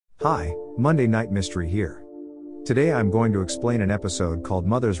Hi, Monday Night Mystery here. Today I'm going to explain an episode called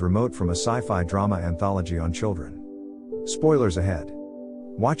Mother's Remote from a sci-fi drama anthology on children. Spoilers ahead.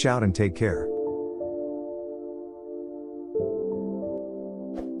 Watch out and take care.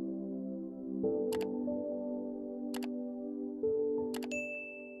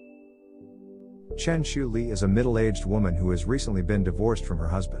 Chen Shu Li is a middle-aged woman who has recently been divorced from her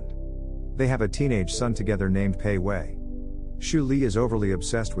husband. They have a teenage son together named Pei Wei. Shu Li is overly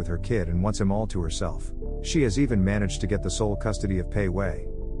obsessed with her kid and wants him all to herself. She has even managed to get the sole custody of Pei Wei.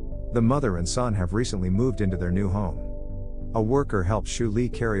 The mother and son have recently moved into their new home. A worker helps Shu Li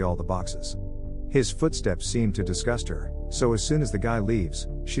carry all the boxes. His footsteps seem to disgust her, so as soon as the guy leaves,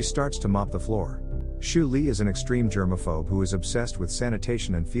 she starts to mop the floor. Shu Li is an extreme germaphobe who is obsessed with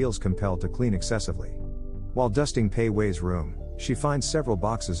sanitation and feels compelled to clean excessively. While dusting Pei Wei's room, she finds several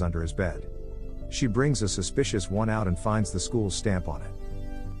boxes under his bed. She brings a suspicious one out and finds the school's stamp on it.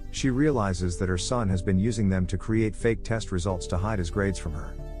 She realizes that her son has been using them to create fake test results to hide his grades from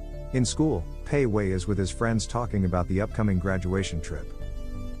her. In school, Pei Wei is with his friends talking about the upcoming graduation trip.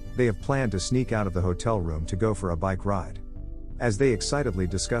 They have planned to sneak out of the hotel room to go for a bike ride. As they excitedly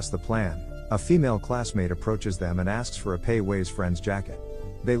discuss the plan, a female classmate approaches them and asks for a Pei Wei's friend's jacket.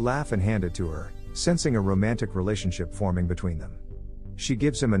 They laugh and hand it to her, sensing a romantic relationship forming between them. She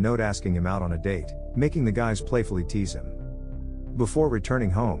gives him a note asking him out on a date, making the guys playfully tease him. Before returning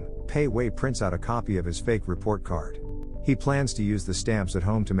home, Pei Wei prints out a copy of his fake report card. He plans to use the stamps at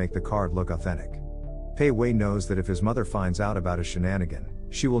home to make the card look authentic. Pei Wei knows that if his mother finds out about his shenanigan,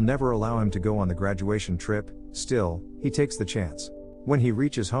 she will never allow him to go on the graduation trip. Still, he takes the chance. When he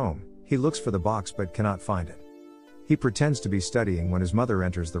reaches home, he looks for the box but cannot find it. He pretends to be studying when his mother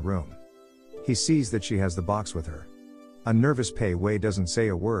enters the room. He sees that she has the box with her. A nervous Pei Wei doesn't say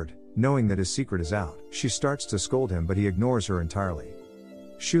a word, knowing that his secret is out. She starts to scold him but he ignores her entirely.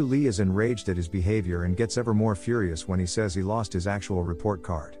 Shu Li is enraged at his behavior and gets ever more furious when he says he lost his actual report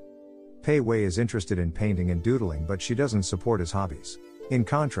card. Pei Wei is interested in painting and doodling but she doesn't support his hobbies. In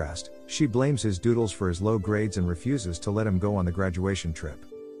contrast, she blames his doodles for his low grades and refuses to let him go on the graduation trip.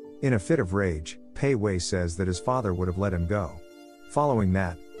 In a fit of rage, Pei Wei says that his father would have let him go. Following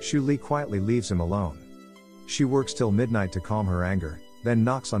that, Shu Li quietly leaves him alone. She works till midnight to calm her anger, then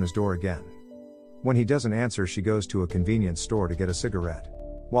knocks on his door again. When he doesn't answer, she goes to a convenience store to get a cigarette.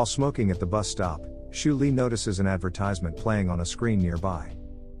 While smoking at the bus stop, Shu Li notices an advertisement playing on a screen nearby.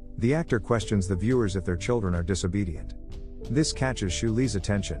 The actor questions the viewers if their children are disobedient. This catches Shu Li's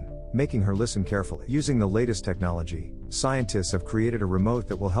attention, making her listen carefully. Using the latest technology, scientists have created a remote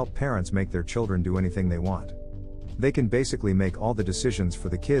that will help parents make their children do anything they want. They can basically make all the decisions for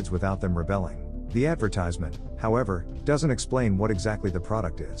the kids without them rebelling. The advertisement, however, doesn't explain what exactly the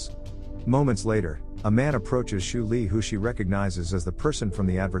product is. Moments later, a man approaches Shu Li who she recognizes as the person from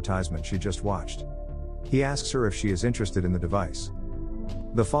the advertisement she just watched. He asks her if she is interested in the device.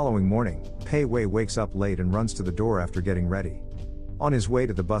 The following morning, Pei Wei wakes up late and runs to the door after getting ready. On his way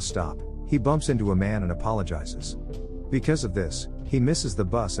to the bus stop, he bumps into a man and apologizes. Because of this, he misses the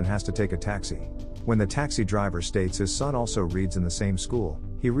bus and has to take a taxi. When the taxi driver states his son also reads in the same school,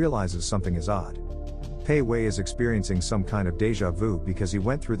 he realizes something is odd. Pei Wei is experiencing some kind of deja vu because he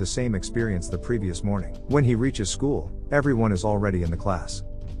went through the same experience the previous morning. When he reaches school, everyone is already in the class.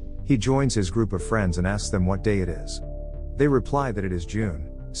 He joins his group of friends and asks them what day it is. They reply that it is June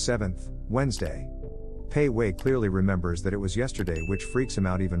 7th, Wednesday. Pei Wei clearly remembers that it was yesterday, which freaks him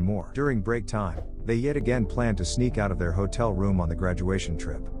out even more. During break time, they yet again plan to sneak out of their hotel room on the graduation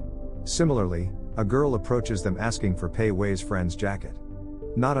trip. Similarly, a girl approaches them asking for Pei Wei's friend's jacket.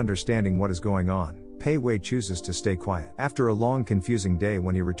 Not understanding what is going on, Pei Wei chooses to stay quiet. After a long confusing day,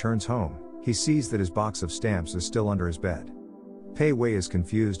 when he returns home, he sees that his box of stamps is still under his bed. Pei Wei is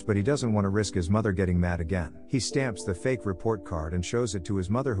confused but he doesn't want to risk his mother getting mad again. He stamps the fake report card and shows it to his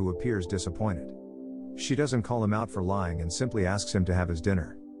mother who appears disappointed. She doesn't call him out for lying and simply asks him to have his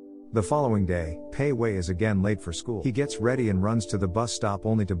dinner. The following day, Pei Wei is again late for school. He gets ready and runs to the bus stop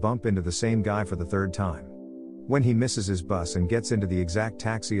only to bump into the same guy for the third time. When he misses his bus and gets into the exact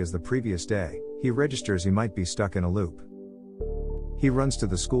taxi as the previous day, he registers he might be stuck in a loop. He runs to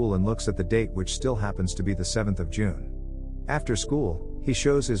the school and looks at the date, which still happens to be the 7th of June. After school, he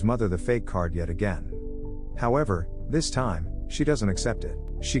shows his mother the fake card yet again. However, this time, she doesn't accept it.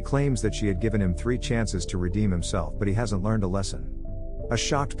 She claims that she had given him 3 chances to redeem himself but he hasn't learned a lesson. A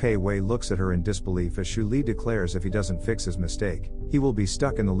shocked Pei Wei looks at her in disbelief as Shu Li declares if he doesn't fix his mistake, he will be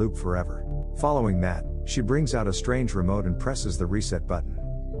stuck in the loop forever. Following that, she brings out a strange remote and presses the reset button.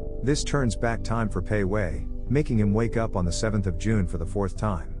 This turns back time for Pei Wei, making him wake up on the 7th of June for the 4th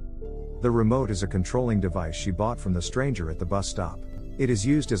time. The remote is a controlling device she bought from the stranger at the bus stop. It is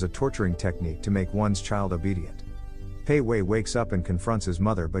used as a torturing technique to make one's child obedient. Pei Wei wakes up and confronts his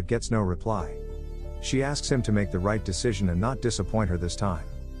mother but gets no reply. She asks him to make the right decision and not disappoint her this time.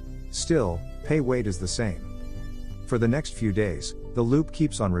 Still, Pei Wei does the same. For the next few days, the loop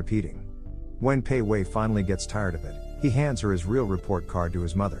keeps on repeating. When Pei Wei finally gets tired of it, he hands her his real report card to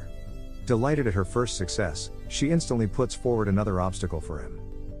his mother. Delighted at her first success, she instantly puts forward another obstacle for him.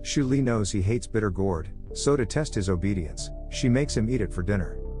 Xu Li knows he hates bitter gourd, so to test his obedience, she makes him eat it for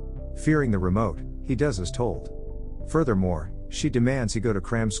dinner. Fearing the remote, he does as told. Furthermore, she demands he go to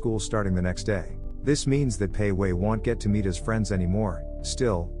cram school starting the next day. This means that Pei Wei won't get to meet his friends anymore.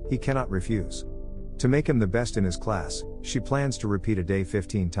 Still, he cannot refuse. To make him the best in his class, she plans to repeat a day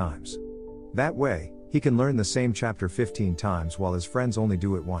 15 times. That way, he can learn the same chapter 15 times while his friends only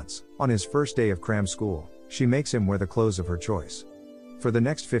do it once. On his first day of cram school, she makes him wear the clothes of her choice. For the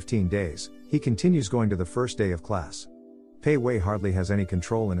next 15 days, he continues going to the first day of class. Pei Wei hardly has any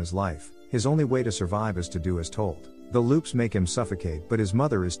control in his life, his only way to survive is to do as told. The loops make him suffocate, but his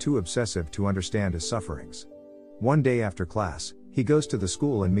mother is too obsessive to understand his sufferings. One day after class, he goes to the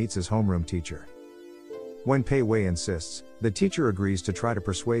school and meets his homeroom teacher. When Pei Wei insists, the teacher agrees to try to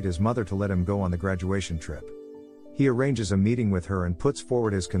persuade his mother to let him go on the graduation trip. He arranges a meeting with her and puts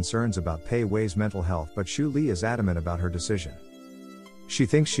forward his concerns about Pei Wei's mental health, but Xu Li is adamant about her decision. She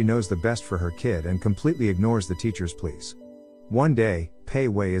thinks she knows the best for her kid and completely ignores the teacher's pleas. One day, Pei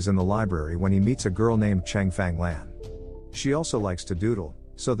Wei is in the library when he meets a girl named Cheng Fang Lan. She also likes to doodle,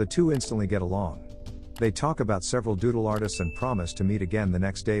 so the two instantly get along. They talk about several doodle artists and promise to meet again the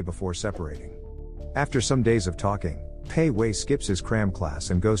next day before separating. After some days of talking, Pei Wei skips his cram class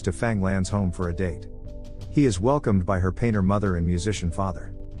and goes to Fang Lan's home for a date. He is welcomed by her painter mother and musician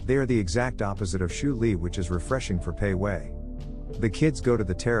father. They are the exact opposite of Xu Li, which is refreshing for Pei Wei. The kids go to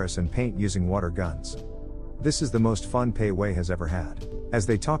the terrace and paint using water guns. This is the most fun Pei Wei has ever had. As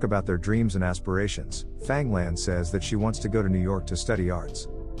they talk about their dreams and aspirations, Fang Lan says that she wants to go to New York to study arts.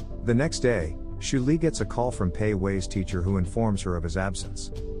 The next day, Xu Li gets a call from Pei Wei's teacher who informs her of his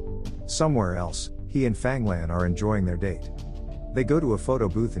absence. Somewhere else, he and Fang Lan are enjoying their date. They go to a photo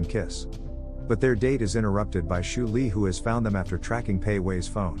booth and kiss. But their date is interrupted by Xu Li, who has found them after tracking Pei Wei's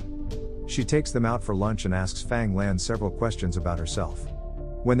phone. She takes them out for lunch and asks Fang Lan several questions about herself.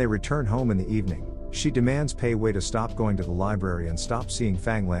 When they return home in the evening, she demands Pei Wei to stop going to the library and stop seeing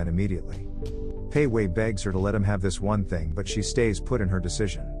Fang Lan immediately. Pei Wei begs her to let him have this one thing, but she stays put in her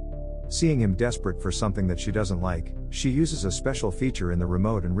decision. Seeing him desperate for something that she doesn't like, she uses a special feature in the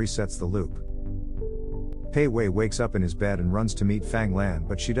remote and resets the loop. Pei Wei wakes up in his bed and runs to meet Fang Lan,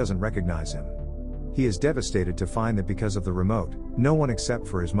 but she doesn't recognize him. He is devastated to find that because of the remote, no one except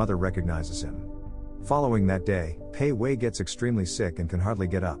for his mother recognizes him. Following that day, Pei Wei gets extremely sick and can hardly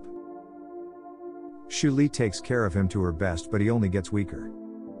get up. Xu Li takes care of him to her best, but he only gets weaker.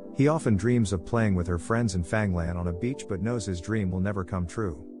 He often dreams of playing with her friends in Fang Lan on a beach, but knows his dream will never come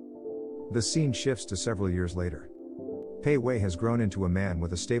true. The scene shifts to several years later. Pei Wei has grown into a man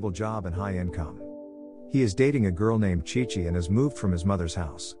with a stable job and high income. He is dating a girl named Chi-Chi and has moved from his mother's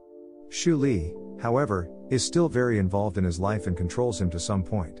house. Xu Li, however, is still very involved in his life and controls him to some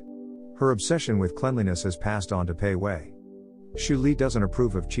point. Her obsession with cleanliness has passed on to Pei Wei. Xu Li doesn't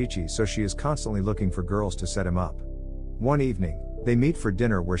approve of Chi-Chi, so she is constantly looking for girls to set him up. One evening, they meet for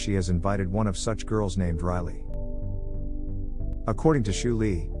dinner where she has invited one of such girls named Riley. According to Xu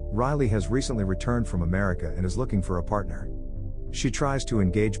Li, Riley has recently returned from America and is looking for a partner. She tries to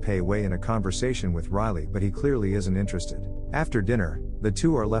engage Pei Wei in a conversation with Riley, but he clearly isn't interested. After dinner, the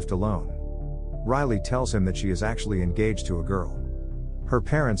two are left alone. Riley tells him that she is actually engaged to a girl. Her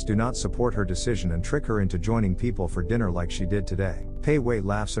parents do not support her decision and trick her into joining people for dinner like she did today. Pei Wei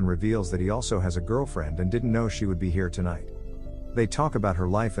laughs and reveals that he also has a girlfriend and didn't know she would be here tonight. They talk about her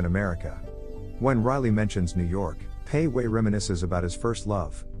life in America. When Riley mentions New York, Pei Wei reminisces about his first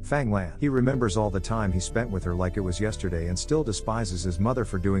love, Fang Lan. He remembers all the time he spent with her like it was yesterday and still despises his mother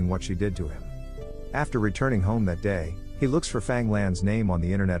for doing what she did to him. After returning home that day, he looks for Fang Lan's name on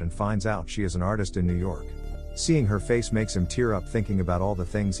the internet and finds out she is an artist in New York. Seeing her face makes him tear up, thinking about all the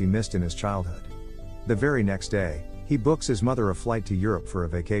things he missed in his childhood. The very next day, he books his mother a flight to Europe for a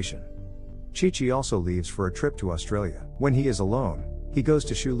vacation. Chi-Chi also leaves for a trip to Australia. When he is alone, he goes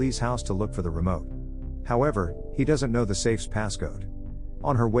to Xu Li's house to look for the remote. However, he doesn't know the safe's passcode.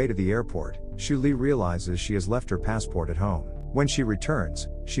 On her way to the airport, Xu Li realizes she has left her passport at home. When she returns,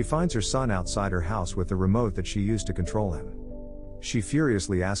 she finds her son outside her house with the remote that she used to control him. She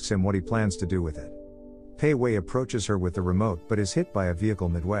furiously asks him what he plans to do with it. Pei Wei approaches her with the remote but is hit by a vehicle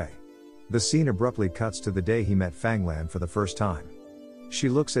midway. The scene abruptly cuts to the day he met Fang Lan for the first time. She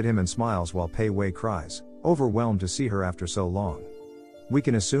looks at him and smiles while Pei Wei cries, overwhelmed to see her after so long. We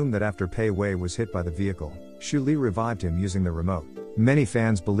can assume that after Pei Wei was hit by the vehicle, Xu Li revived him using the remote. Many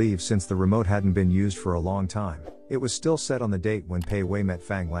fans believe since the remote hadn't been used for a long time, it was still set on the date when Pei Wei met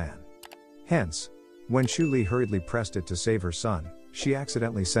Fang Lan. Hence, when Xu Li hurriedly pressed it to save her son, she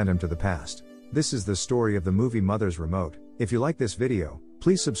accidentally sent him to the past. This is the story of the movie Mother's Remote. If you like this video,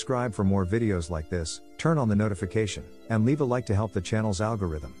 please subscribe for more videos like this, turn on the notification, and leave a like to help the channel's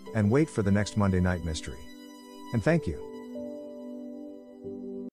algorithm, and wait for the next Monday Night Mystery. And thank you.